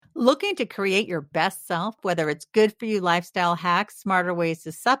Looking to create your best self, whether it's good for you lifestyle hacks, smarter ways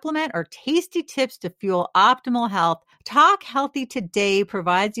to supplement, or tasty tips to fuel optimal health, Talk Healthy Today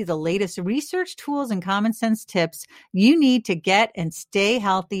provides you the latest research tools and common sense tips you need to get and stay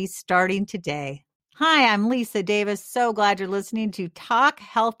healthy starting today. Hi, I'm Lisa Davis. So glad you're listening to Talk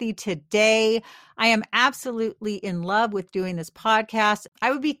Healthy Today. I am absolutely in love with doing this podcast. I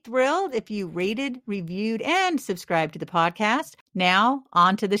would be thrilled if you rated, reviewed, and subscribed to the podcast. Now,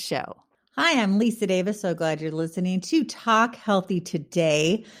 on to the show. Hi, I'm Lisa Davis. So glad you're listening to Talk Healthy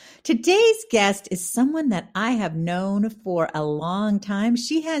Today. Today's guest is someone that I have known for a long time.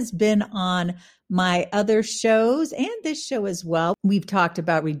 She has been on my other shows and this show as well. We've talked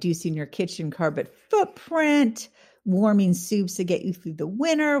about reducing your kitchen carbon footprint, warming soups to get you through the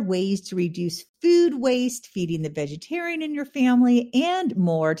winter, ways to reduce food waste, feeding the vegetarian in your family, and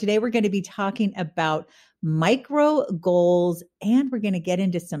more. Today, we're going to be talking about micro goals, and we're going to get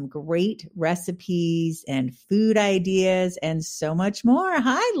into some great recipes and food ideas and so much more.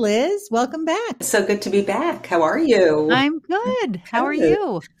 Hi, Liz. Welcome back. So good to be back. How are you? I'm good. How are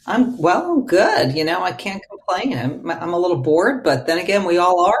you? I'm good. I can't complain. I'm a little bored, but then again, we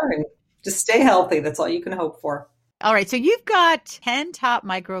all are, and just stay healthy. That's all you can hope for. All right. So you've got 10 top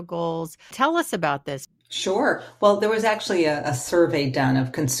micro goals. Tell us about this. Sure. Well, there was actually a survey done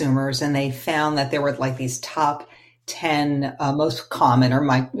of consumers, and they found that there were like these top 10 most common or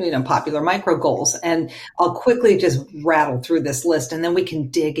popular micro goals. And I'll quickly just rattle through this list, and then we can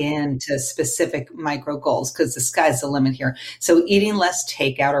dig into specific micro goals because the sky's the limit here. So eating less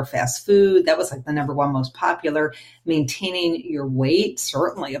takeout or fast food, that was like the number one most popular. Maintaining your weight,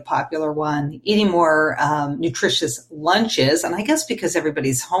 certainly a popular one. Eating more nutritious lunches. And I guess because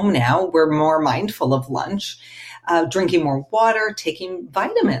everybody's home now, we're more mindful of lunch. Drinking more water, taking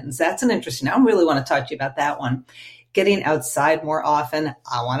vitamins. That's an interesting. I really want to talk to you about that one. Getting outside more often.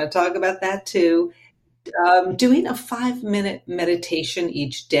 I want to talk about that too. Doing a 5-minute meditation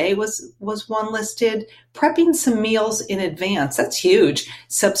each day was one listed. Prepping some meals in advance. That's huge.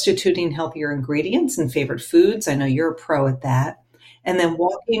 Substituting healthier ingredients and favorite foods. I know you're a pro at that. And then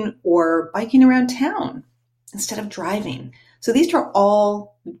walking or biking around town instead of driving. So these are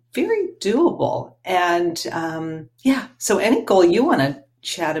all very doable. And so any goal you want to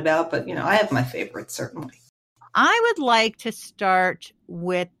chat about, but I have my favorites certainly. I would like to start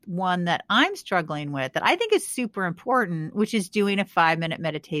with one that I'm struggling with that I think is super important, which is doing a 5-minute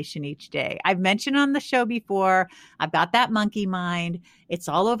meditation each day. I've mentioned on the show before, I've got that monkey mind. It's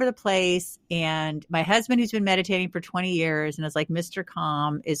all over the place. And my husband, who's been meditating for 20 years and is like Mr.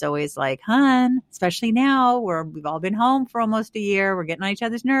 Calm, is always like, hon, especially now where we've all been home for almost a year. We're getting on each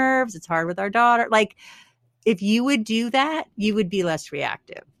other's nerves. It's hard with our daughter. Like, if you would do that, you would be less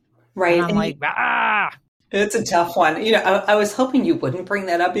reactive. Right. And I'm like, It's a tough one. I was hoping you wouldn't bring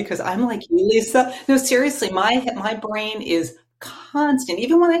that up because I'm like you, Lisa. No, seriously, my brain is constant.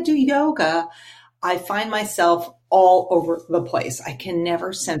 Even when I do yoga, I find myself all over the place. I can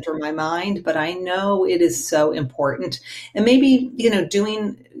never center my mind, but I know it is so important. And maybe,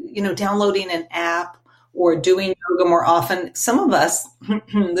 downloading an app or doing yoga more often. Some of us,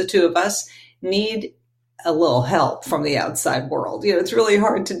 the two of us, need a little help from the outside world. It's really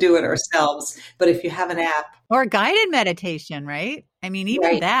hard to do it ourselves. But if you have an app or guided meditation, right? I mean, even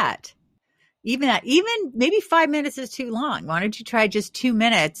right. that, even maybe 5 minutes is too long. Why don't you try just 2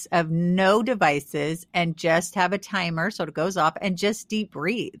 minutes of no devices and just have a timer so it goes off and just deep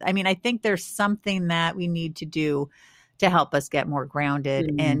breathe? I mean, I think there's something that we need to do to help us get more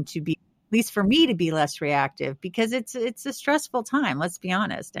grounded and to be, at least for me, to be less reactive because it's a stressful time. Let's be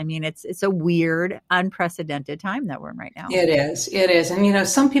honest. I mean, it's a weird, unprecedented time that we're in right now. It is. And,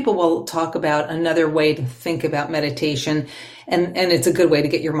 some people will talk about another way to think about meditation and it's a good way to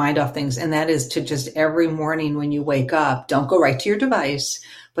get your mind off things. And that is to just every morning when you wake up, don't go right to your device,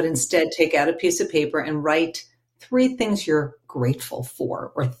 but instead take out a piece of paper and write 3 things you're grateful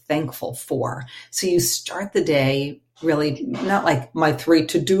for or thankful for. So you start the day really not like my 3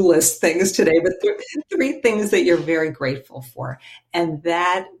 to-do list things today, but 3 things that you're very grateful for. And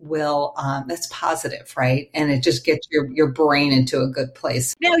that will, that's positive, right? And it just gets your brain into a good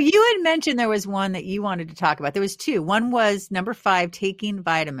place. Now, you had mentioned there was one that you wanted to talk about. There was 2. One was number 5, taking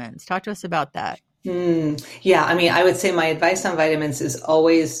vitamins. Talk to us about that. Yeah, I mean, I would say my advice on vitamins is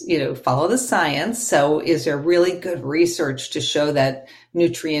always, follow the science. So is there really good research to show that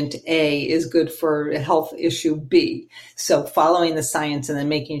nutrient A is good for health issue B? So following the science and then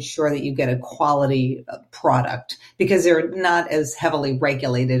making sure that you get a quality product because they're not as heavily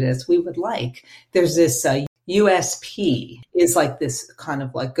regulated as we would like. There's this USP is like this kind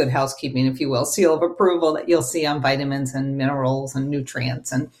of like good housekeeping, if you will, seal of approval that you'll see on vitamins and minerals and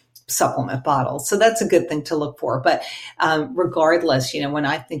nutrients. And supplement bottles. So that's a good thing to look for. But regardless, when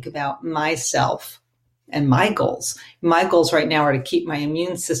I think about myself and my goals right now are to keep my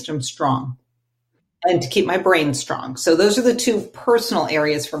immune system strong and to keep my brain strong. So those are the two personal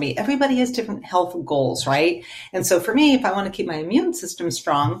areas for me. Everybody has different health goals, right? And so for me, if I want to keep my immune system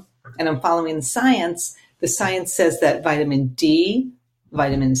strong and I'm following the science says that vitamin D,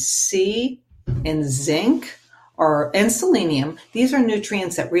 vitamin C, and zinc and selenium, these are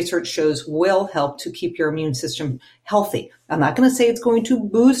nutrients that research shows will help to keep your immune system healthy. I'm not going to say it's going to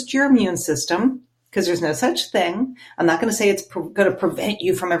boost your immune system because there's no such thing. I'm not going to say it's going to prevent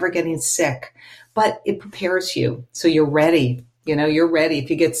you from ever getting sick, but it prepares you. So you're ready. You're ready. If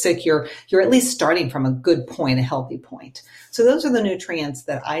you get sick, you're at least starting from a good point, a healthy point. So those are the nutrients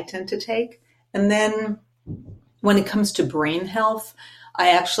that I tend to take. And then when it comes to brain health,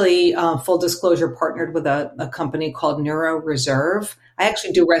 I actually, full disclosure, partnered with a company called Neuro Reserve. I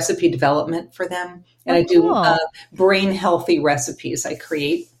actually do recipe development for them, and I do brain healthy recipes I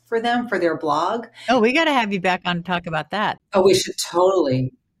create for them for their blog. Oh, we got to have you back on to talk about that. Oh, we should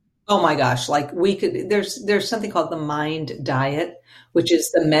totally. Oh my gosh, we could. There's something called the Mind Diet, which is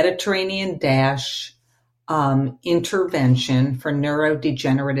the Mediterranean Dash intervention for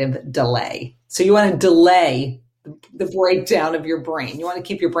neurodegenerative delay. So you want to delay the breakdown of your brain. You want to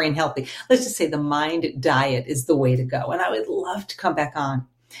keep your brain healthy. Let's just say the Mind Diet is the way to go. And I would love to come back on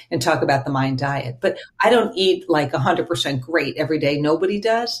and talk about the Mind Diet, but I don't eat like 100% great every day. Nobody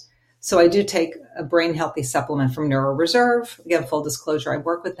does. So I do take a brain healthy supplement from Neuro Reserve. Again, full disclosure, I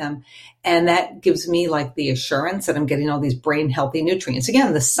work with them. And that gives me like the assurance that I'm getting all these brain healthy nutrients.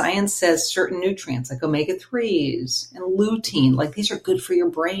 Again, the science says certain nutrients like omega-3s and lutein, like these are good for your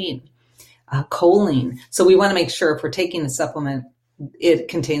brain. Choline. So we want to make sure if we're taking a supplement, it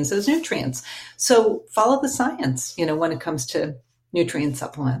contains those nutrients. So follow the science, when it comes to nutrient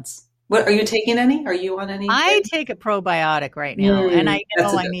supplements. What are you taking any? Are you on any? I take a probiotic right now, and I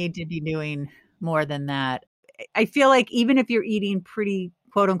know I need to be doing more than that. I feel like even if you're eating pretty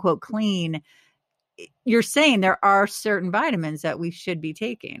quote unquote clean, you're saying there are certain vitamins that we should be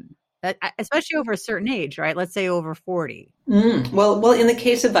taking. Especially over a certain age, right? Let's say over 40. Well, in the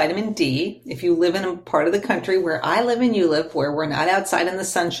case of vitamin D, if you live in a part of the country where I live and you live, where we're not outside in the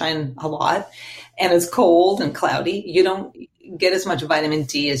sunshine a lot and it's cold and cloudy, you don't get as much vitamin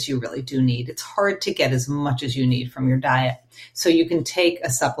D as you really do need. It's hard to get as much as you need from your diet. So you can take a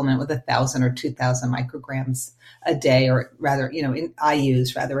supplement with 1,000 or 2,000 micrograms a day, or rather, in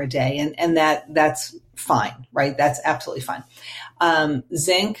IUs rather a day. And that's fine, right? That's absolutely fine.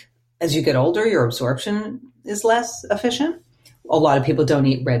 Zinc. As you get older, your absorption is less efficient. A lot of people don't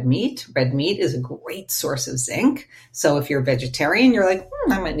eat red meat. Red meat is a great source of zinc. So if you're a vegetarian, you're like,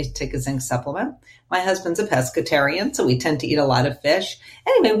 I might need to take a zinc supplement. My husband's a pescatarian, so we tend to eat a lot of fish.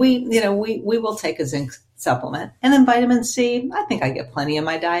 Anyway, we will take a zinc supplement. And then vitamin C, I think I get plenty in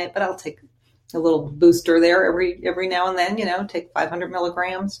my diet, but I'll take a little booster there every now and then, take 500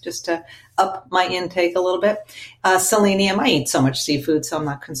 milligrams just to up my intake a little bit. Selenium, I eat so much seafood, so I'm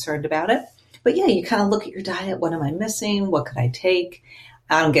not concerned about it. But yeah, you kind of look at your diet. What am I missing? What could I take?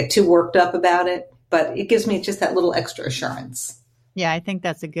 I don't get too worked up about it, but it gives me just that little extra assurance. Yeah, I think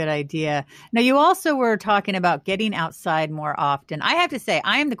that's a good idea. Now, you also were talking about getting outside more often. I have to say,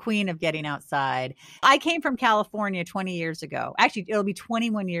 I am the queen of getting outside. I came from California 20 years ago. Actually, it'll be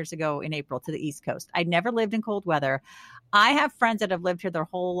 21 years ago in April to the East Coast. I'd never lived in cold weather. I have friends that have lived here their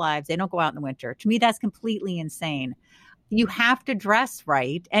whole lives. They don't go out in the winter. To me, that's completely insane. You have to dress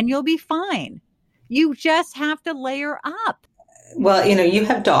right and you'll be fine. You just have to layer up. Well, you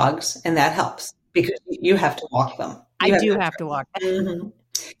have dogs and that helps because you have to walk them. I do have to walk. Mm-hmm.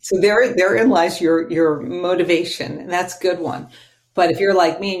 So therein lies your motivation, and that's a good one. But if you're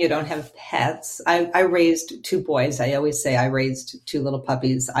like me and you don't have pets, I raised 2 boys. I always say I raised 2 little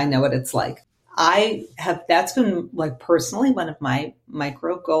puppies. I know what it's like. That's been like personally one of my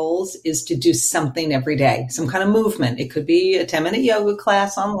micro goals is to do something every day, some kind of movement. It could be a 10-minute yoga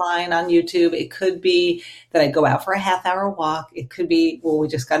class online on YouTube. It could be that I go out for a half-hour walk. It could be, we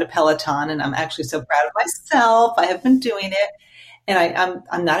just got a Peloton and I'm actually so proud of myself. I have been doing it. And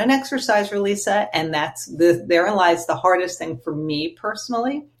I'm not an exerciser, Lisa, and therein lies the hardest thing for me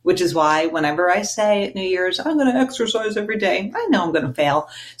personally, which is why whenever I say at New Year's, I'm going to exercise every day, I know I'm going to fail.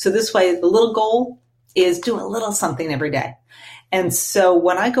 So this way, the little goal is do a little something every day. And so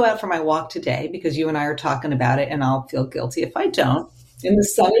when I go out for my walk today, because you and I are talking about it, and I'll feel guilty if I don't, and the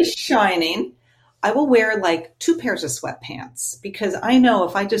sun is shining, I will wear like 2 pairs of sweatpants because I know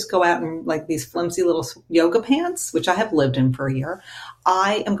if I just go out in like these flimsy little yoga pants, which I have lived in for a year,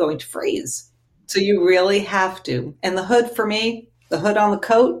 I am going to freeze. So you really have to. And the hood for me, the hood on the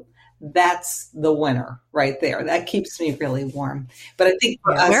coat, that's the winner right there. That keeps me really warm. But I think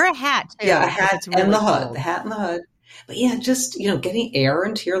for Yeah, us, wear a hat yeah, a too if hat it's and really the hood, cold. the hat and the hood. But yeah, just, getting air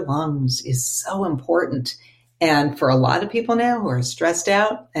into your lungs is so important. And for a lot of people now who are stressed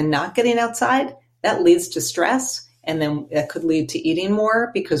out and not getting outside, that leads to stress. And then that could lead to eating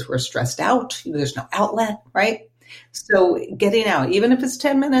more because we're stressed out. There's no outlet, right? So getting out, even if it's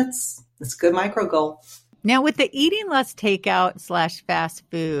 10 minutes, it's a good micro goal. Now, with the eating less takeout / fast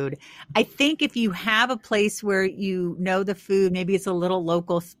food, I think if you have a place where you know the food, maybe it's a little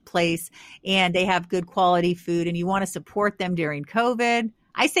local place and they have good quality food and you want to support them during COVID,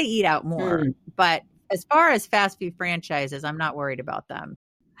 I say eat out more. Mm. But as far as fast food franchises, I'm not worried about them.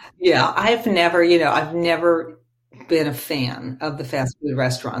 Yeah, I've never been a fan of the fast food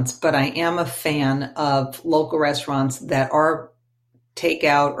restaurants, but I am a fan of local restaurants that are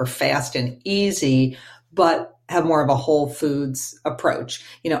takeout or fast and easy, but have more of a whole foods approach.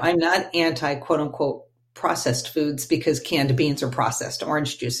 I'm not anti quote unquote processed foods because canned beans are processed,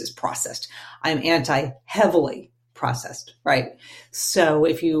 orange juice is processed. I'm anti heavily processed, right? So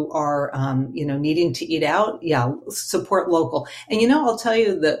if you are, needing to eat out, yeah, support local. And I'll tell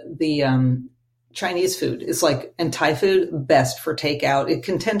you the Chinese food is and Thai food, best for takeout. It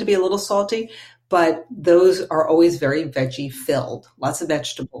can tend to be a little salty, but those are always very veggie filled, lots of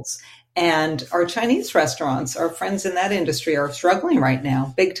vegetables. And our Chinese restaurants, our friends in that industry are struggling right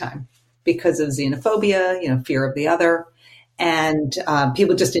now, big time, because of xenophobia, fear of the other, and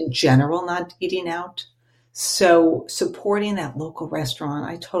people just in general not eating out. So supporting that local restaurant,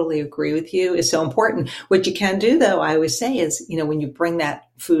 I totally agree with you, is so important. What you can do, though, I always say is, when you bring that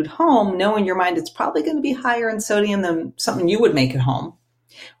food home, know in your mind it's probably going to be higher in sodium than something you would make at home.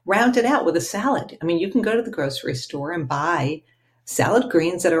 Round it out with a salad. I mean, you can go to the grocery store and buy salad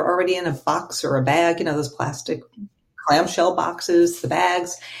greens that are already in a box or a bag, those plastic clamshell boxes, the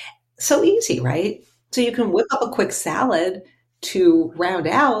bags. So easy, right? So you can whip up a quick salad to round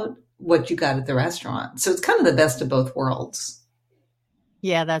out what you got at the restaurant. So it's kind of the best of both worlds.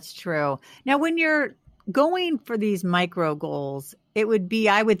 Yeah, that's true. Now, when you're going for these micro goals, I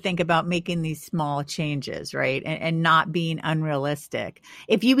would think about making these small changes, right? And not being unrealistic.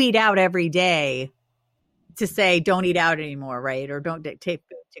 If you eat out every day, to say don't eat out anymore, right? Or don't take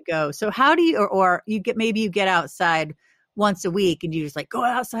food to go. So how do you, or maybe you get outside once a week and you just go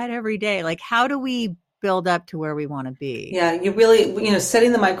outside every day. How do we build up to where we want to be? Yeah, you really,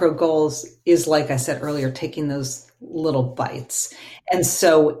 setting the micro goals is, like I said earlier, taking those little bites. And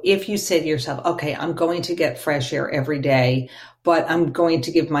so if you say to yourself, okay, I'm going to get fresh air every day, but I'm going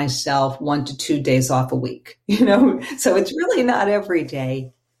to give myself 1 to 2 days off a week, so it's really not every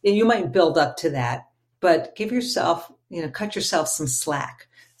day. You might build up to that, but give yourself, cut yourself some slack.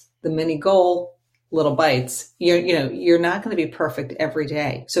 The mini goal, little bites. You're not going to be perfect every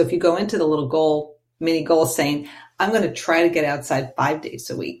day. So if you go into the mini goal saying, I'm going to try to get outside 5 days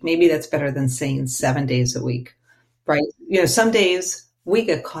a week. Maybe that's better than saying 7 days a week, right? Some days we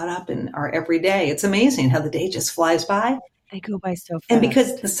get caught up in our everyday. It's amazing how the day just flies by. They go by so fast. And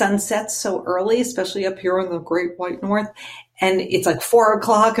because the sun sets so early, especially up here in the Great White North, and it's 4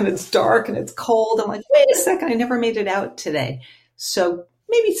 o'clock and it's dark and it's cold. I'm like, wait a second, I never made it out today. So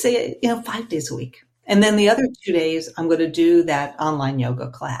maybe say, 5 days a week. And then the other 2 days, I'm going to do that online yoga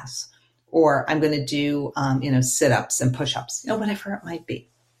class, or I'm going to do, sit-ups and push-ups, whatever it might be.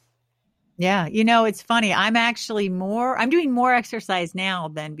 Yeah. It's funny. I'm doing more exercise now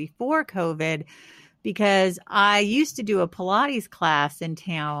than before COVID, because I used to do a Pilates class in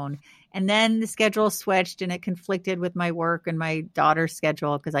town, and then the schedule switched and it conflicted with my work and my daughter's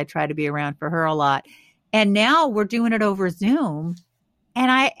schedule because I try to be around for her a lot. And now we're doing it over Zoom.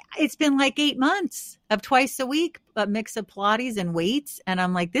 And it's been 8 months of twice a week, a mix of Pilates and weights. And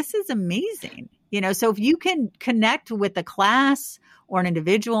I'm like, this is amazing. So if you can connect with a class or an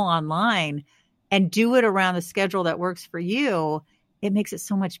individual online and do it around the schedule that works for you, it makes it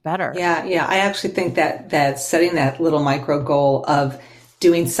so much better. Yeah. I actually think that setting that little micro goal of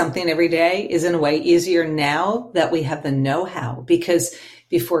doing something every day is in a way easier now that we have the know-how, because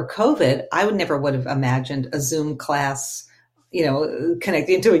before COVID, I would have imagined a Zoom class,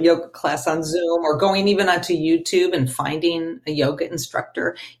 connecting to a yoga class on Zoom, or going even onto YouTube and finding a yoga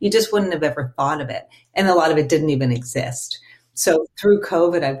instructor. You just wouldn't have ever thought of it. And a lot of it didn't even exist. So through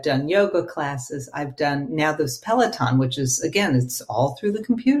COVID, I've done yoga classes. I've done now this Peloton, which is, again, it's all through the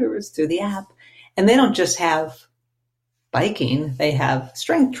computers, through the app. And they don't just have biking. They have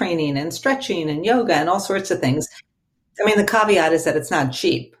strength training and stretching and yoga and all sorts of things. I mean, the caveat is that it's not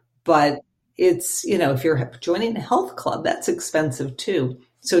cheap, but it's, if you're joining a health club, that's expensive too.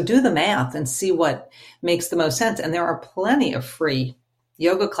 So do the math and see what makes the most sense. And there are plenty of free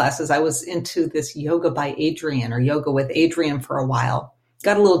yoga classes. I was into this yoga by Adriene or yoga with Adriene for a while.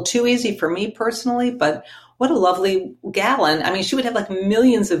 Got a little too easy for me personally, but what a lovely gal. And I mean, she would have like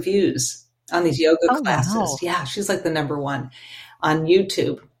millions of views on these yoga Oh, classes. wow. Yeah, she's like the number one on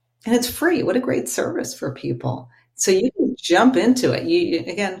YouTube. And it's free. What a great service for people. So you can jump into it.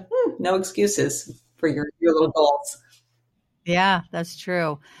 Again, no excuses for your little goals. Yeah, that's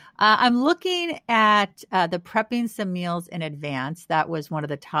true. I'm looking at the prepping some meals in advance. That was one of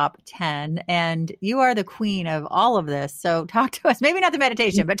the top 10. And you are the queen of all of this. So talk to us, maybe not the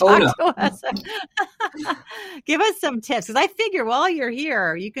meditation, but Oh, talk no. to us. Give us some tips. Because I figure while you're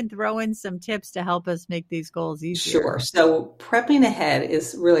here, you can throw in some tips to help us make these goals easier. Sure. So prepping ahead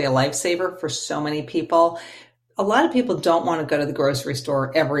is really a lifesaver for so many people. A lot of people don't want to go to the grocery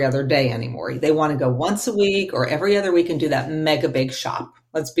store every other day anymore. They want to go once a week or every other week and do that mega big shop.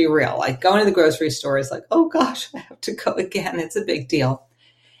 Let's be real. Like going to the grocery store is like, oh gosh, I have to go again. It's a big deal.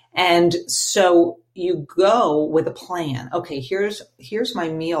 And so you go with a plan. Okay, here's my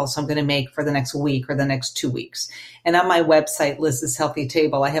meals I'm going to make for the next week or the next 2 weeks. And on my website, Liz's Healthy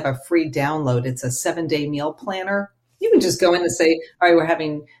Table, I have a free download. It's a 7-day meal planner. You can just go in and say, all right, we're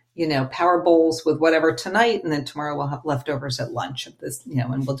having power bowls with whatever tonight, and then tomorrow we'll have leftovers at lunch of this,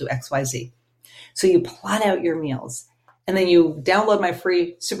 and we'll do XYZ. So you plot out your meals, and then you download my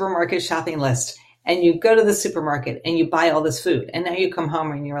free supermarket shopping list, and you go to the supermarket and you buy all this food. And now you come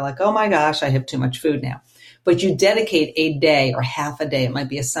home and you're like, oh my gosh, I have too much food now. But you dedicate a day or half a day, it might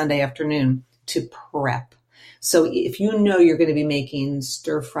be a Sunday afternoon, to prep. So if you know you're going to be making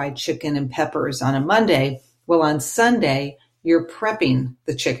stir-fried chicken and peppers on a Monday, well, on Sunday, you're prepping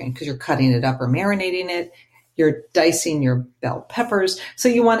the chicken because you're cutting it up or marinating it. You're dicing your bell peppers. So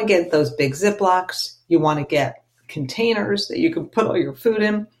you want to get those big Ziplocs. You want to get containers that you can put all your food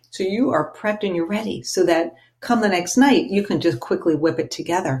in. So you are prepped and you're ready so that come the next night, you can just quickly whip it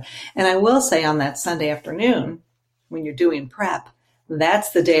together. And I will say on that Sunday afternoon, when you're doing prep,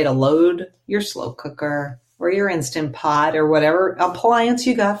 that's the day to load your slow cooker or your Instant Pot or whatever appliance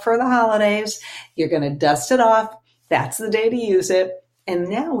you got for the holidays. You're going to dust it off. That's the day to use it. And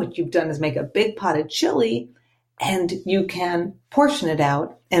now what you've done is make a big pot of chili and you can portion it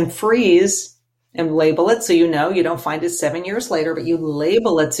out and freeze and label it so you don't find it 7 years later, but you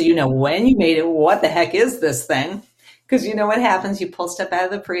label it so you know when you made it, what the heck is this thing? Because you know what happens, you pull stuff out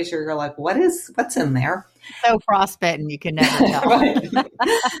of the freezer, you're like, what's in there? So frostbitten, you can never tell. Right.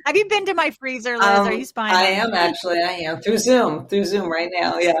 Have you been to my freezer, Liz? Are you spying? I am through Zoom right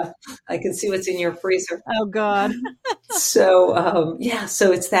now. Yeah, I can see what's in your freezer. Oh God. So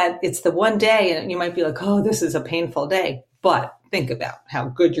so it's the one day, and you might be like, oh, this is a painful day, but think about how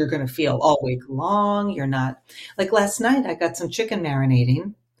good you're going to feel all week long. You're not like last night. I got some chicken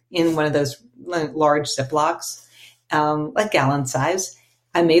marinating in one of those large Ziplocs, like gallon size.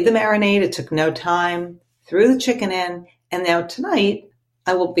 I made the marinade. It took no time. Threw the chicken in, and now tonight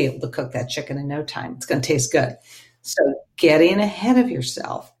I will be able to cook that chicken in no time. It's going to taste good. So getting ahead of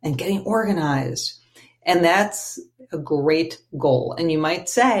yourself and getting organized, and that's a great goal. And you might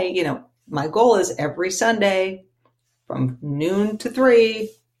say, my goal is every Sunday from noon to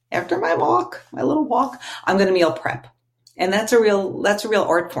 3 after my little walk, I'm going to meal prep. And that's a real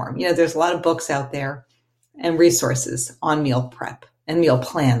art form. There's a lot of books out there and resources on meal prep and meal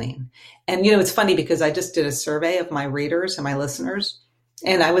planning. And, it's funny because I just did a survey of my readers and my listeners,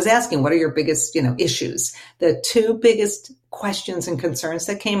 and I was asking, what are your biggest, issues? The 2 biggest questions and concerns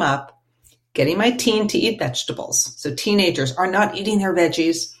that came up, getting my teen to eat vegetables. So teenagers are not eating their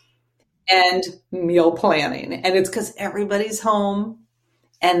veggies, and meal planning. And it's because everybody's home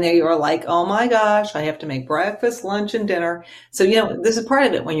and they are like, oh my gosh, I have to make breakfast, lunch, and dinner. So, this is part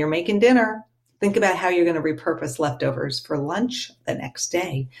of it. When you're making dinner, think about how you're going to repurpose leftovers for lunch the next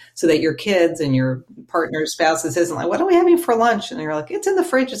day so that your kids and your partner's spouses isn't like, what are we having for lunch? And you're like, it's in the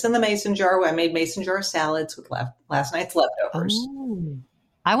fridge. It's in the mason jar. I made mason jar salads with last night's leftovers. Oh.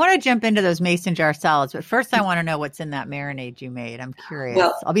 I want to jump into those mason jar salads, but first I want to know what's in that marinade you made. I'm curious.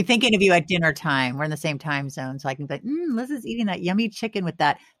 Well, I'll be thinking of you at dinner time. We're in the same time zone, so I can be like, Liz is eating that yummy chicken with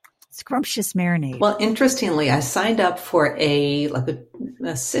that scrumptious marinade. Well, interestingly, I signed up for a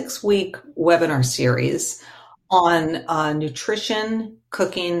 6-week webinar series on nutrition,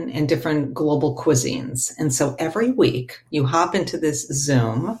 cooking, and different global cuisines. And so every week you hop into this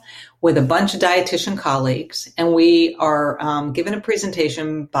Zoom with a bunch of dietitian colleagues, and we are given a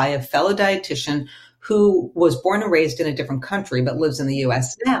presentation by a fellow dietitian who was born and raised in a different country but lives in the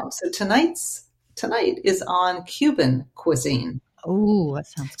U.S. now. So tonight is on Cuban cuisine. Oh, that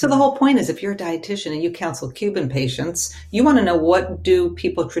sounds good. So the whole point is, if you're a dietitian and you counsel Cuban patients, you want to know, what do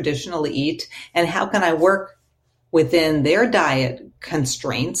people traditionally eat and how can I work within their diet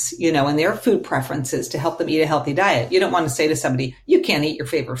constraints, and their food preferences to help them eat a healthy diet. You don't want to say to somebody, you can't eat your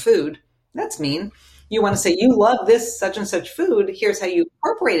favorite food. That's mean. You want to say, you love this such and such food. Here's how you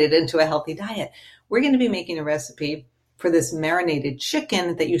incorporate it into a healthy diet. We're going to be making a recipe for this marinated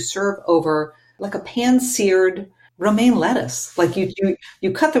chicken that you serve over like a pan-seared romaine lettuce. Like you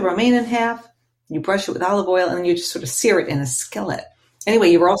cut the romaine in half, you brush it with olive oil, and then you just sort of sear it in a skillet. Anyway,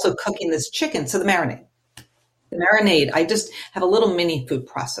 you were also cooking this chicken. So the marinade, I just have a little mini food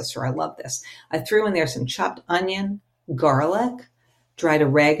processor. I love this. I threw in there some chopped onion, garlic, dried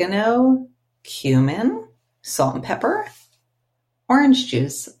oregano, cumin, salt and pepper, orange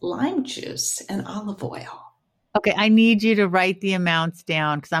juice, lime juice, and olive oil. Okay, I need you to write the amounts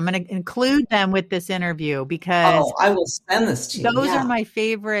down because I'm going to include them with this interview because I will send this to you. Those are my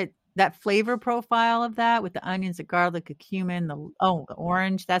favorite. That flavor profile of that with the onions, the garlic, the cumin, the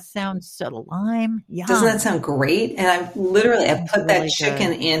orange. That sounds so lime. Yum. Doesn't that sound great? And I put really that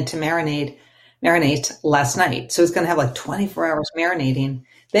chicken into marinate last night. So it's going to have like 24 hours marinating.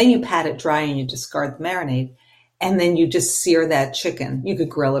 Then you pat it dry and you discard the marinade. And then you just sear that chicken. You could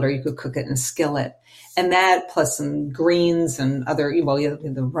grill it or you could cook it in a skillet. And that plus some greens and other, you have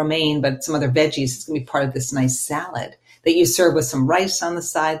the romaine, but some other veggies. It's going to be part of this nice salad that you serve with some rice on the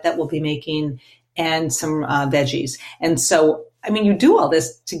side that we'll be making and some veggies. And so, you do all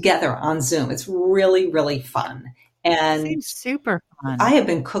this together on Zoom. It's really, really fun. And seems super fun. I have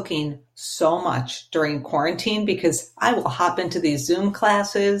been cooking so much during quarantine because I will hop into these Zoom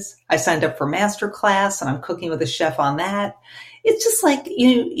classes. I signed up for master class and I'm cooking with a chef on that. It's just like,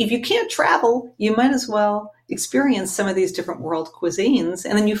 if you can't travel, you might as well experience some of these different world cuisines.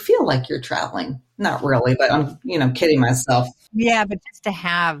 And then you feel like you're traveling. Not really, but I'm, kidding myself. Yeah, but just to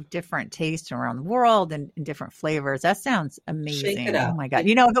have different tastes around the world and different flavors, that sounds amazing. Shake it up. Oh my God.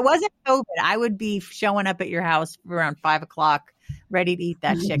 If it wasn't COVID, I would be showing up at your house around 5:00, ready to eat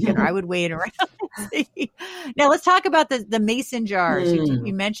that chicken, or I would wait around. Now let's talk about the mason jars.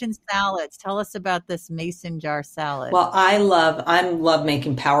 You mentioned salads. Tell us about this mason jar salad. Well, I love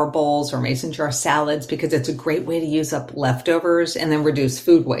making power bowls or mason jar salads because it's a great way to use up leftovers and then reduce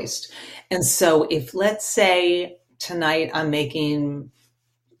food waste. And so if, let's say tonight I'm making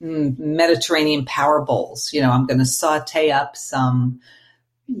Mediterranean power bowls, I'm going to saute up some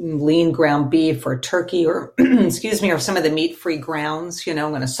lean ground beef or turkey or, or some of the meat-free grounds. I'm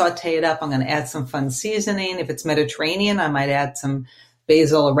going to saute it up. I'm going to add some fun seasoning. If it's Mediterranean, I might add some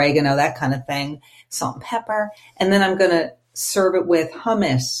basil, oregano, that kind of thing, salt and pepper. And then I'm going to serve it with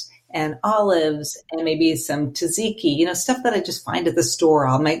hummus and olives and maybe some tzatziki, stuff that I just find at the store.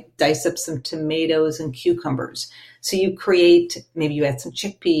 I might dice up some tomatoes and cucumbers. So maybe you add some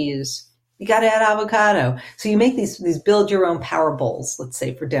chickpeas. You got to add avocado. So you make these build your own power bowls, let's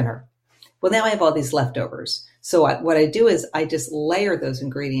say for dinner. Well, now I have all these leftovers. So what I do is I just layer those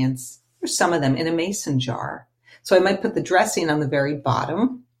ingredients, or some of them, in a mason jar. So I might put the dressing on the very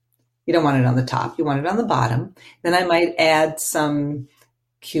bottom. You don't want it on the top. You want it on the bottom. Then I might add some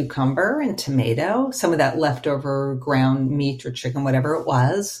cucumber and tomato, some of that leftover ground meat or chicken, whatever it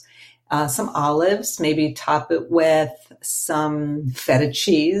was, some olives, maybe top it with some feta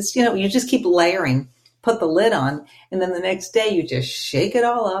cheese. You just keep layering, put the lid on, and then the next day you just shake it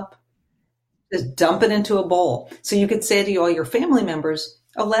all up, just dump it into a bowl. So you could say to all your family members,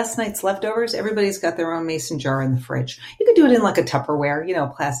 last night's leftovers, everybody's got their own mason jar in the fridge. You could do it in like a Tupperware, a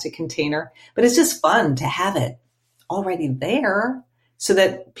plastic container, but it's just fun to have it already there so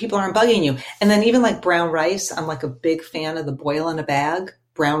that people aren't bugging you. And then even like brown rice, I'm like a big fan of the boil in a bag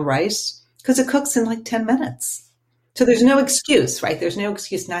brown rice because it cooks in like 10 minutes. So there's no excuse, right? There's no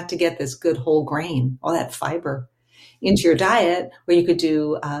excuse not to get this good whole grain, all that fiber into your diet, or you could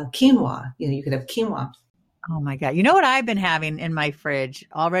do quinoa. You could have quinoa. Oh my God. You know what I've been having in my fridge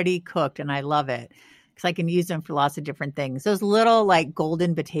already cooked, and I love it because I can use them for lots of different things. Those little like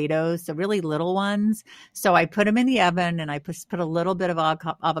golden potatoes, the really little ones. So I put them in the oven and I put a little bit of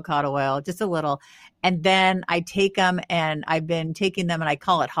avocado oil, just a little. And then I take them and I've been taking them and I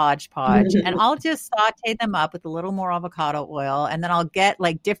call it hodgepodge. And I'll just saute them up with a little more avocado oil. And then I'll get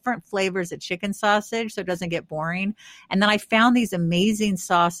like different flavors of chicken sausage so it doesn't get boring. And then I found these amazing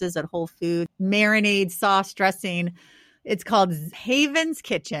sauces at Whole Foods, marinade sauce dressing. It's called Haven's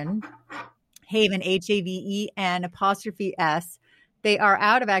Kitchen. Haven, HAVEN''S. They are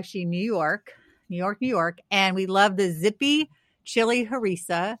out of actually New York. And we love the zippy chili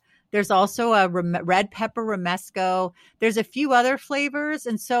harissa. There's also a red pepper romesco. There's a few other flavors.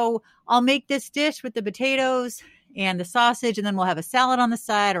 And so I'll make this dish with the potatoes and the sausage, and then we'll have a salad on the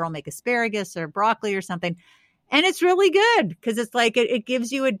side, or I'll make asparagus or broccoli or something. And it's really good because it's like it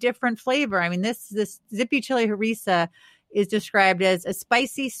gives you a different flavor. I mean, this Zippy Chili Harissa is described as a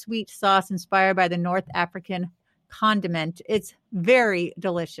spicy, sweet sauce inspired by the North African condiment. It's very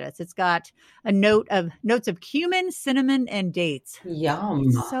delicious. It's got notes of cumin, cinnamon, and dates. Yum.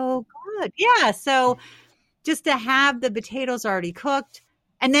 It's so good. Yeah. So just to have the potatoes already cooked,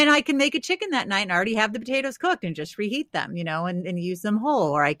 and then I can make a chicken that night and already have the potatoes cooked and just reheat them, and use them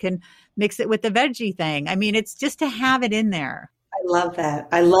whole, or I can mix it with the veggie thing. I mean, it's just to have it in there. I love that.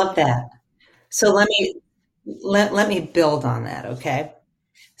 I love that. So let me build on that, okay?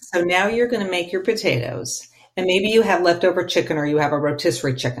 So now you're going to make your potatoes, and maybe you have leftover chicken or you have a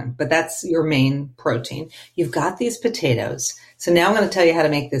rotisserie chicken, but that's your main protein. You've got these potatoes. So now I'm going to tell you how to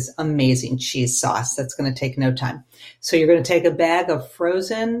make this amazing cheese sauce. That's going to take no time. So you're going to take a bag of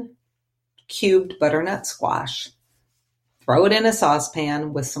frozen cubed butternut squash, throw it in a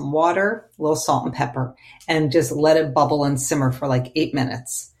saucepan with some water, a little salt and pepper, and just let it bubble and simmer for like 8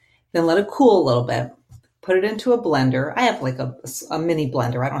 minutes. Then let it cool a little bit. Put it into a blender. I have like a mini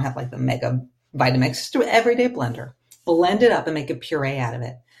blender. I don't have like the mega Vitamix, just an everyday blender. Blend it up and make a puree out of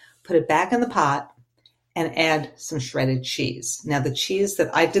it. Put it back in the pot and add some shredded cheese. Now, the cheese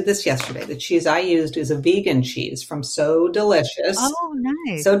that I did this yesterday, the cheese I used is a vegan cheese from So Delicious. Oh,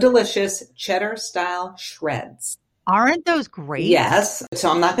 nice. So Delicious cheddar style shreds. Aren't those great? Yes. So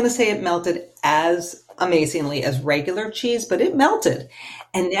I'm not going to say it melted as amazingly as regular cheese, but it melted.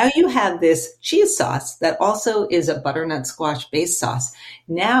 And now you have this cheese sauce that also is a butternut squash based sauce.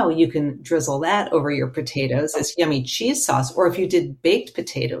 Now you can drizzle that over your potatoes as yummy cheese sauce. Or if you did baked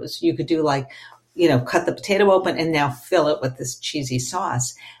potatoes, you could do cut the potato open and now fill it with this cheesy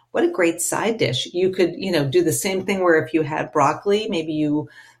sauce. What a great side dish. You could, do the same thing where if you had broccoli, maybe you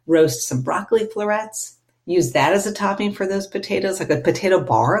roast some broccoli florets. Use that as a topping for those potatoes, like a potato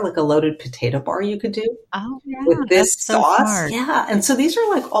bar, like a loaded potato bar you could do with this sauce. So yeah. And so these are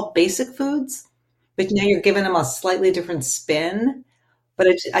like all basic foods, but you're giving them a slightly different spin. But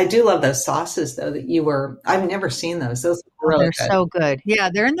I do love those sauces though I've never seen those. Those are really good. So good.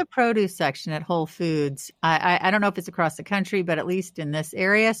 Yeah. They're in the produce section at Whole Foods. I don't know if it's across the country, but at least in this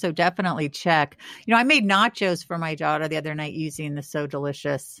area. So definitely check. I made nachos for my daughter the other night using the So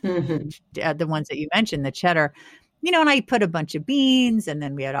Delicious, the ones that you mentioned, the cheddar, and I put a bunch of beans and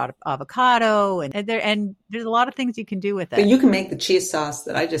then we had avocado and there's a lot of things you can do with it. But you can make the cheese sauce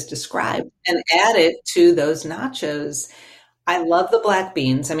that I just described and add it to those nachos. I love the black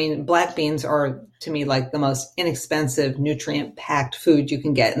beans. I mean, black beans are, to me, like the most inexpensive, nutrient-packed food you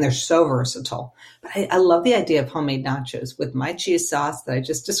can get, and they're so versatile. But I love the idea of homemade nachos with my cheese sauce that I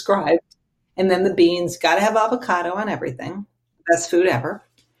just described, and then the beans. Got to have avocado on everything. Best food ever.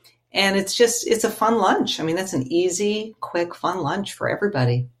 And it's a fun lunch. I mean, that's an easy, quick, fun lunch for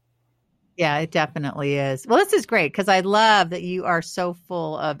everybody. Yeah, it definitely is. Well, this is great because I love that you are so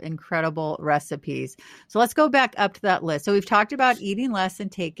full of incredible recipes. So let's go back up to that list. So we've talked about eating less and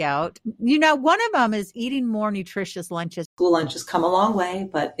takeout. One of them is eating more nutritious lunches. School lunches come a long way,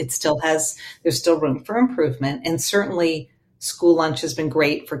 but there's still room for improvement. And certainly school lunch has been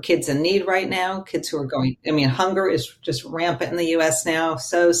great for kids in need right now. Kids who are hunger is just rampant in the U.S. now.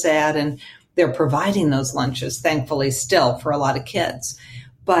 So sad. And they're providing those lunches, thankfully, still for a lot of kids.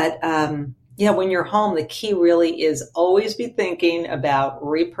 But when you're home, the key really is always be thinking about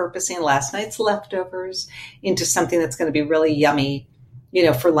repurposing last night's leftovers into something that's going to be really yummy,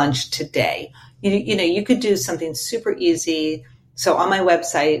 for lunch today. You could do something super easy. So on my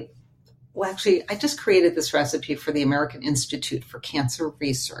website, I just created this recipe for the American Institute for Cancer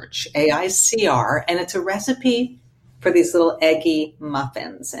Research, AICR, and it's a recipe for these little eggy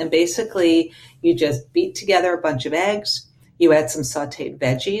muffins. And basically, you just beat together a bunch of eggs. You add some sauteed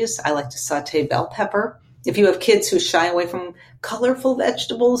veggies. I like to saute bell pepper. If you have kids who shy away from colorful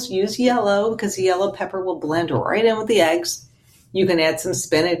vegetables, use yellow because the yellow pepper will blend right in with the eggs. You can add some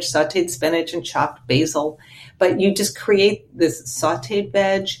spinach, sauteed spinach and chopped basil. But you just create this sauteed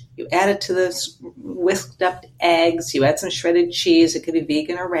veg. You add it to the whisked up eggs. You add some shredded cheese. It could be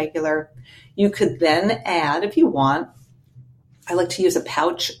vegan or regular. You could then add, if you want, I like to use a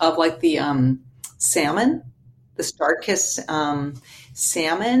pouch of like the salmon, the StarKist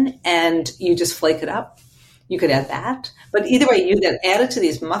salmon, and you just flake it up. You could add that. But either way, you then add it to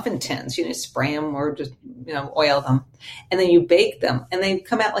these muffin tins. Spray them or just, oil them. And then you bake them. And they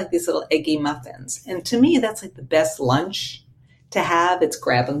come out like these little eggy muffins. And to me, that's like the best lunch to have. It's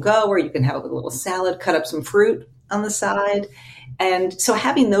grab and go, or you can have it with a little salad, cut up some fruit on the side. And so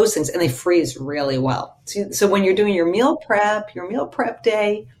having those things, and they freeze really well. So when you're doing your meal prep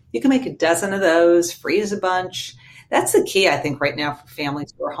day, you can make a dozen of those, freeze a bunch. That's the key, I think, right now for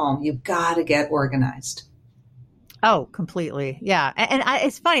families who are home. You've got to get organized. Oh, completely. Yeah.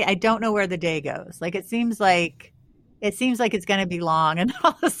 It's funny. I don't know where the day goes. Like it seems like it's going to be long. And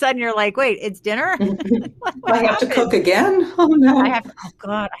all of a sudden you're like, wait, it's dinner. What I have to cook happened? again. Oh I no. have, oh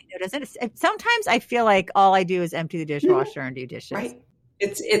God, I know. Doesn't it? Sometimes I feel like all I do is empty the dishwasher and do dishes. Right.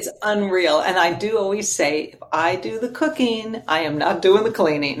 It's unreal. And I do always say, if I do the cooking, I am not doing the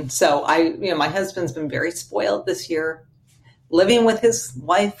cleaning. So my husband's been very spoiled this year, living with his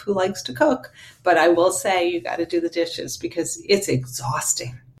wife who likes to cook. But I will say you got to do the dishes because it's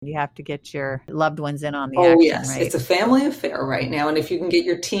exhausting. You have to get your loved ones in on the Oh, action, yes. right? It's a family affair right now. And if you can get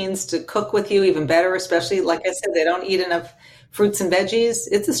your teens to cook with you, even better, especially, like I said, they don't eat enough fruits and veggies.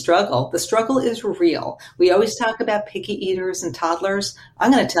 It's a struggle. The struggle is real. We always talk about picky eaters and toddlers.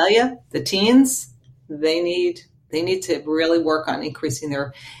 I'm going to tell you, the teens, they need to really work on increasing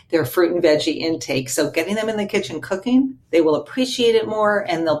their fruit and veggie intake. So getting them in the kitchen cooking, they will appreciate it more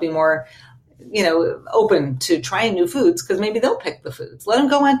and they'll be more open to trying new foods because maybe they'll pick the foods. Let them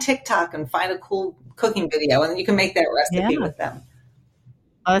go on TikTok and find a cool cooking video and then you can make that recipe Yeah. with them.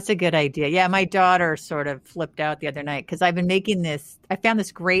 Oh, that's a good idea. Yeah, my daughter sort of flipped out the other night because I've been making this. I found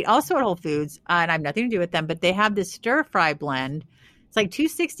this great, also at Whole Foods, and I have nothing to do with them, but they have this stir fry blend. It's like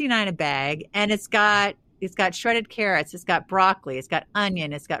 $2.69 a bag, and it's got shredded carrots, it's got broccoli, it's got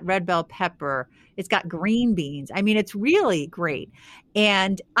onion, it's got red bell pepper, it's got green beans. I mean, it's really great.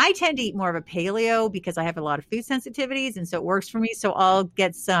 And I tend to eat more of a paleo because I have a lot of food sensitivities, and so it works for me. So I'll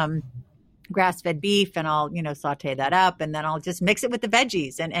get some grass-fed beef and I'll, saute that up and then I'll just mix it with the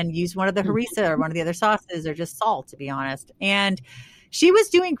veggies and use one of the harissa or one of the other sauces or just salt, to be honest. And she was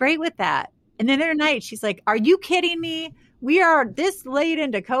doing great with that. And then the other night she's like, are you kidding me? We are this late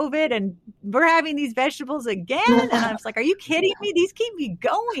into COVID and we're having these vegetables again. And I was like, are you kidding me? These keep me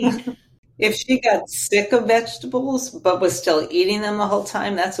going. If she got sick of vegetables but was still eating them the whole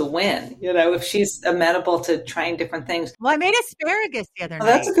time, that's a win. If she's amenable to trying different things. Well, I made asparagus the other Oh,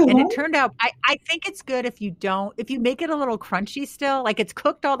 that's night a good and one. it turned out, I think it's good if you make it a little crunchy still, like it's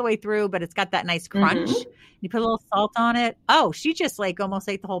cooked all the way through, but it's got that nice crunch. You put a little salt on it. Oh, she just almost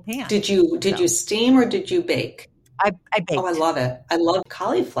ate the whole pan. Did you steam or did you bake? I baked. Oh, I love it. I love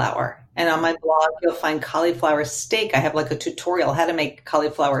cauliflower. And on my blog, you'll find cauliflower steak. I have like a tutorial how to make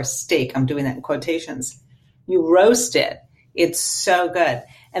cauliflower steak. I'm doing that in quotations. You roast it. It's so good.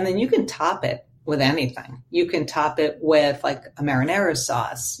 And then you can top it with anything. You can top it with like a marinara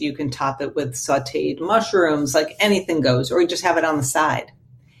sauce. You can top it with sauteed mushrooms, like anything goes, or you just have it on the side.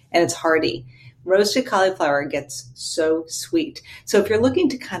 And it's hearty. Roasted cauliflower gets so sweet. So if you're looking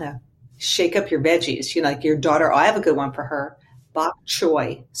to kind of shake up your veggies, like your daughter, I have a good one for her. Bok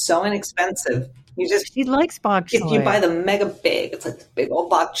choy, so inexpensive. She likes bok choy. If you buy the mega big, it's like the big old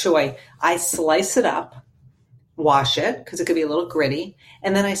bok choy. I slice it up, wash it because it could be a little gritty,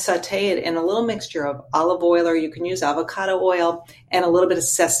 and then I saute it in a little mixture of olive oil, or you can use avocado oil and a little bit of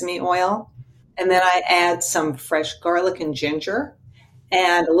sesame oil, and then I add some fresh garlic and ginger,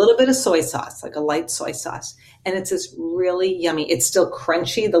 and a little bit of soy sauce, like a light soy sauce. And it's just really yummy. It's still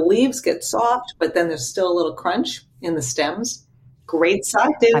crunchy. The leaves get soft, but then there's still a little crunch in the stems. Great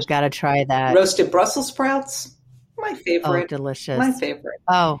side dish. I've got to try that. Roasted Brussels sprouts. My favorite. Oh, delicious. My favorite.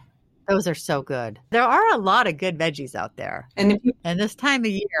 Oh, those are so good. There are a lot of good veggies out there. And this time of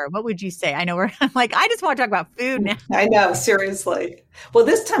year, what would you say? I know I'm like, I just want to talk about food now. I know, seriously. Well,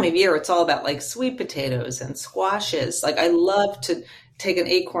 this time of year, it's all about like sweet potatoes and squashes. Like I love to take an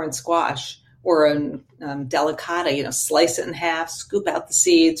acorn squash or a delicata, slice it in half, scoop out the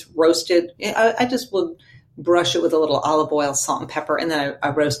seeds, roast it. I just will brush it with a little olive oil, salt and pepper, and then I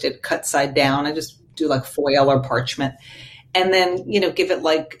roast it cut side down. I just do like foil or parchment. And then, give it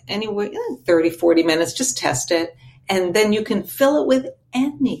like anywhere 30, 40 minutes, just test it. And then you can fill it with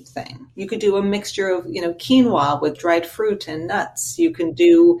anything. You could do a mixture of, quinoa with dried fruit and nuts. You can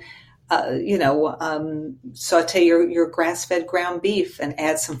do, saute your grass-fed ground beef and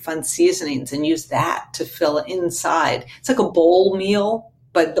add some fun seasonings and use that to fill it inside. It's like a bowl meal,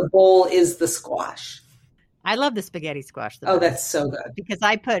 but the bowl is the squash. I love the spaghetti squash. Oh, that's so good. Because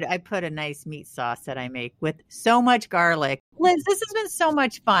I put a nice meat sauce that I make with so much garlic. Liz, this has been so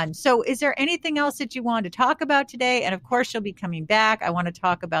much fun. So is there anything else that you want to talk about today? And of course, you'll be coming back. I want to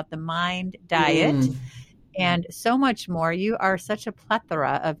talk about the Mind Diet and so much more. You are such a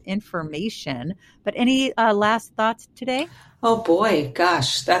plethora of information. But any last thoughts today? Oh boy,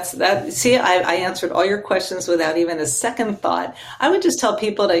 gosh, that's that. See, I answered all your questions without even a second thought. I would just tell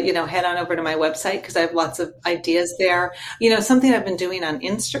people to, head on over to my website because I have lots of ideas there. Something I've been doing on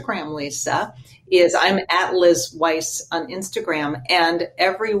Instagram, Lisa, is I'm at Liz Weiss on Instagram. And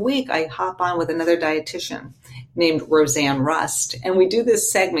every week I hop on with another dietitian named Roseanne Rust. And we do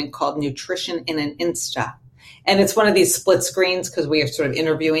this segment called Nutrition in an Insta. And it's one of these split screens because we are sort of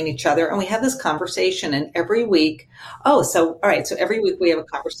interviewing each other and we have this conversation. And every week, all right. So every week we have a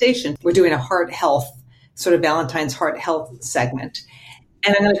conversation. We're doing a heart health, sort of Valentine's heart health segment.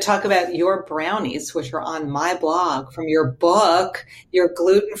 And I'm going to talk about your brownies, which are on my blog from your book, your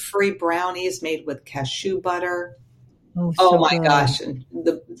gluten-free brownies made with cashew butter. Oh my gosh. And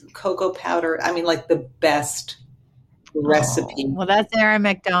the cocoa powder. I mean, like the best recipe. Well, that's Erin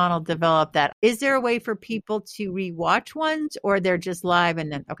McDonald developed that. Is there a way for people to rewatch ones or they're just live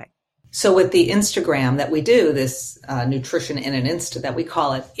and then, okay. So with the Instagram that we do, this Nutrition in an Insta that we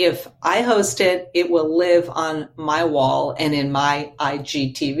call it, if I host it, it will live on my wall and in my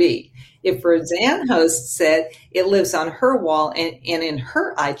IGTV. If Roseanne hosts it, it lives on her wall and in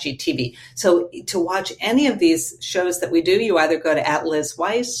her IGTV. So to watch any of these shows that we do, you either go to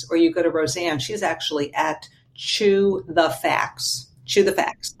 @LizWeiss or you go to Roseanne. She's actually at Chew the Facts. Chew the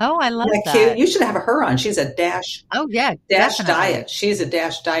Facts. Oh, I love that. Cute? You should have her on. She's a Dash. Oh, yeah. Dash definitely. diet. She's a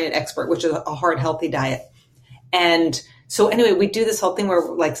Dash diet expert, which is a heart healthy diet. And so anyway, we do this whole thing where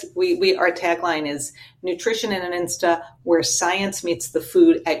like our tagline is Nutrition in an Insta, where science meets the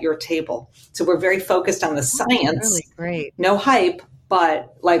food at your table. So we're very focused on the science. Really great. No hype,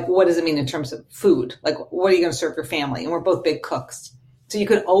 but like, what does it mean in terms of food? Like, what are you going to serve your family? And we're both big cooks. So you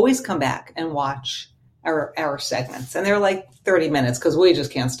could always come back and watch our segments, and they're like 30 minutes because we just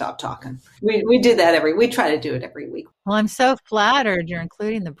can't stop talking. We do that we try to do it every week. Well, I'm so flattered you're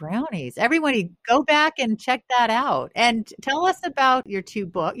including the brownies. Everybody go back and check that out and tell us about your two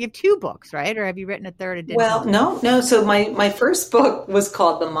books. You have two books, right? Or have you written a third edition? Well, no. So my first book was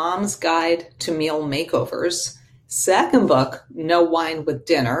called The Mom's Guide to Meal Makeovers. Second book, No Wine with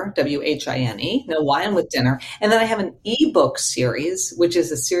Dinner, WHINE, No Wine with Dinner. And then I have an ebook series, which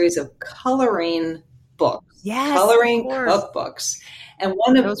is a series of coloring books, coloring cookbooks. And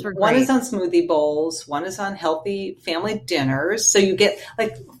one is on smoothie bowls, one is on healthy family dinners. So you get,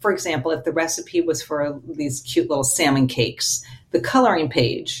 like, for example, if the recipe was for these cute little salmon cakes, the coloring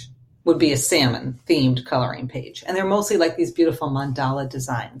page would be a salmon themed coloring page. And they're mostly like these beautiful mandala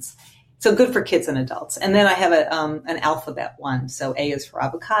designs. So good for kids and adults. And then I have an alphabet one. So A is for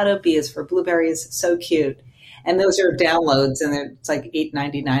avocado, B is for blueberries. So cute. And those are downloads, and it's like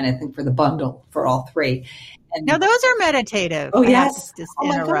 $8.99, I think, for the bundle for all three. And now, those are meditative. Oh, yes. Just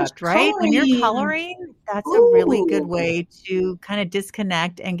interrupt, right? When you're coloring, that's a really good way to kind of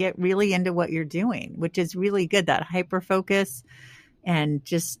disconnect and get really into what you're doing, which is really good. That hyper focus and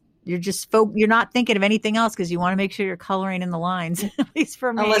you're not thinking of anything else because you want to make sure you're coloring in the lines, at least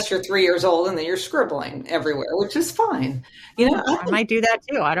for me. Unless you're 3 years old and then you're scribbling everywhere, which is fine. I might do that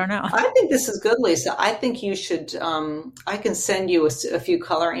too. I don't know. I think this is good, Lisa. I think you should, I can send you a few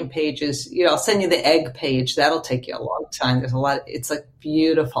coloring pages. I'll send you the egg page. That'll take you a long time. There's a lot. It's like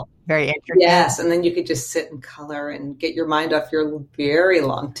beautiful. Very interesting. Yes. And then you could just sit and color and get your mind off your very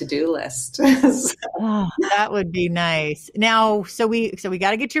long to-do list. Oh, that would be nice. Now, so we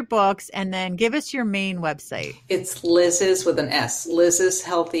got to get your books and then give us your main website. It's Liz's with an S,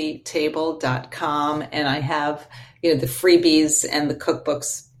 liz'shealthytable.com. And I have, the freebies and the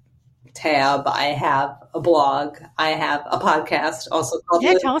cookbooks tab. I have a blog. I have a podcast also called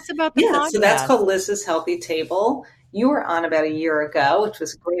tell us about the podcast. So that's called Liz's Healthy Table. You were on about a year ago, which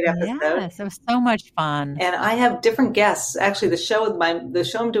was a great episode. Yes, it was so much fun. And I have different guests. Actually, the show I'm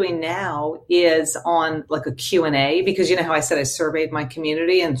doing now is on like a Q&A, because you know how I said I surveyed my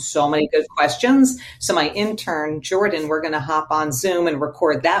community and so many good questions. So my intern, Jordan, we're going to hop on Zoom and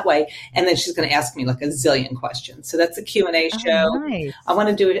record that way. And then she's going to ask me like a zillion questions. So that's a Q&A show. Nice.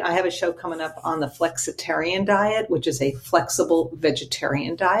 I have a show coming up on the flexitarian diet, which is a flexible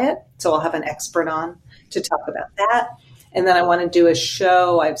vegetarian diet. So I'll have an expert on to talk about that. And then I want to do a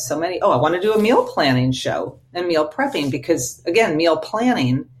show. I have so many. I want to do a meal planning show and meal prepping, because again, meal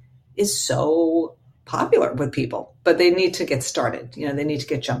planning is so popular with people, but they need to get started. They need to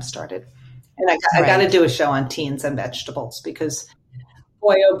get jump started. And I got to do a show on teens and vegetables, because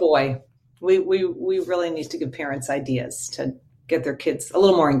boy, oh boy, we really need to give parents ideas to get their kids a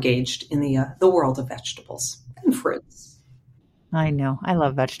little more engaged in the world of vegetables and fruits. I know. I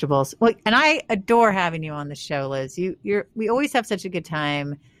love vegetables. Well, and I adore having you on the show, Liz. We always have such a good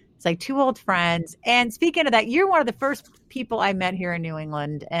time. It's like two old friends. And speaking of that, you're one of the first people I met here in New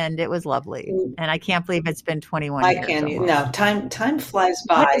England, and it was lovely. And I can't believe it's been 21 years. I can't. No, time flies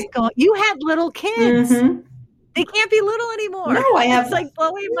by. You had little kids. Mm-hmm. They can't be little anymore. No, I have. It's like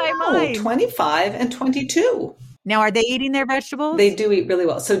blowing my mind. 25 and 22. Now, are they eating their vegetables? They do eat really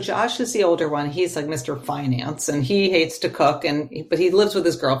well. So Josh is the older one. He's like Mr. Finance, and he hates to cook, but he lives with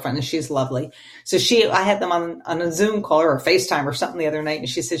his girlfriend, and she's lovely. So I had them on a Zoom call or a FaceTime or something the other night, and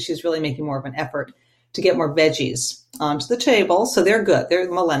she said she's really making more of an effort to get more veggies onto the table. So they're good. They're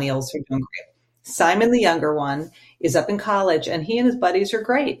millennials. They're doing great. Simon, the younger one, is up in college, and he and his buddies are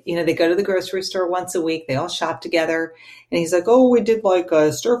great. They go to the grocery store once a week. They all shop together. And he's like, oh, we did like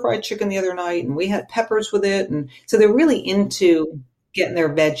a stir-fried chicken the other night, and we had peppers with it. And so they're really into getting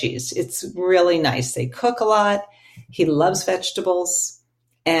their veggies. It's really nice. They cook a lot. He loves vegetables,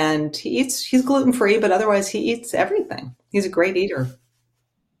 and he's gluten-free, but otherwise he eats everything. He's a great eater.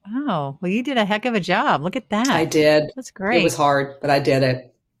 Wow. Well, you did a heck of a job. Look at that. I did. That's great. It was hard, but I did it.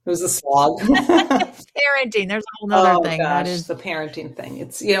 It was a slog. Parenting. There's a whole other thing. Gosh, that is the parenting thing.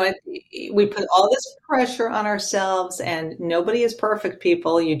 It's, we put all this pressure on ourselves, and nobody is perfect,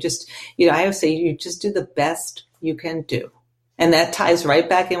 people. You just, I always say you just do the best you can do. And that ties right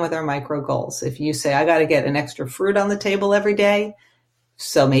back in with our micro goals. If you say, I got to get an extra fruit on the table every day,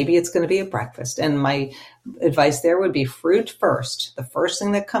 so maybe it's going to be a breakfast. And my advice there would be fruit first. The first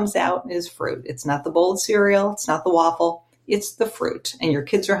thing that comes out is fruit. It's not the bowl of cereal. It's not the waffle. It's the fruit. And your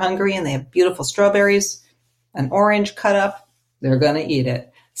kids are hungry and they have beautiful strawberries, an orange cut up. They're going to eat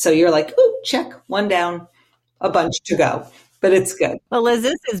it. So you're like, ooh, check, one down, a bunch to go. But it's good. Well, Liz,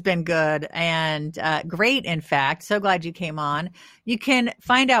 this has been good and great, in fact. So glad you came on. You can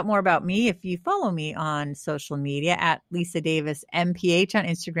find out more about me if you follow me on social media at Lisa Davis MPH on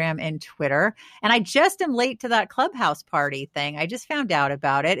Instagram and Twitter. And I just am late to that Clubhouse party thing. I just found out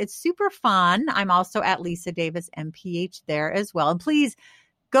about it. It's super fun. I'm also at Lisa Davis MPH there as well. And please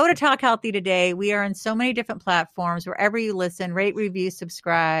go to Talk Healthy Today. We are on so many different platforms. Wherever you listen, rate, review,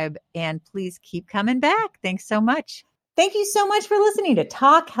 subscribe, and please keep coming back. Thanks so much. Thank you so much for listening to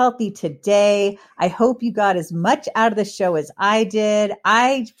Talk Healthy Today. I hope you got as much out of the show as I did.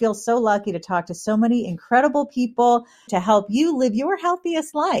 I feel so lucky to talk to so many incredible people to help you live your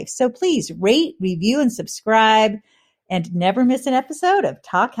healthiest life. So please rate, review, and subscribe, and never miss an episode of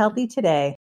Talk Healthy Today.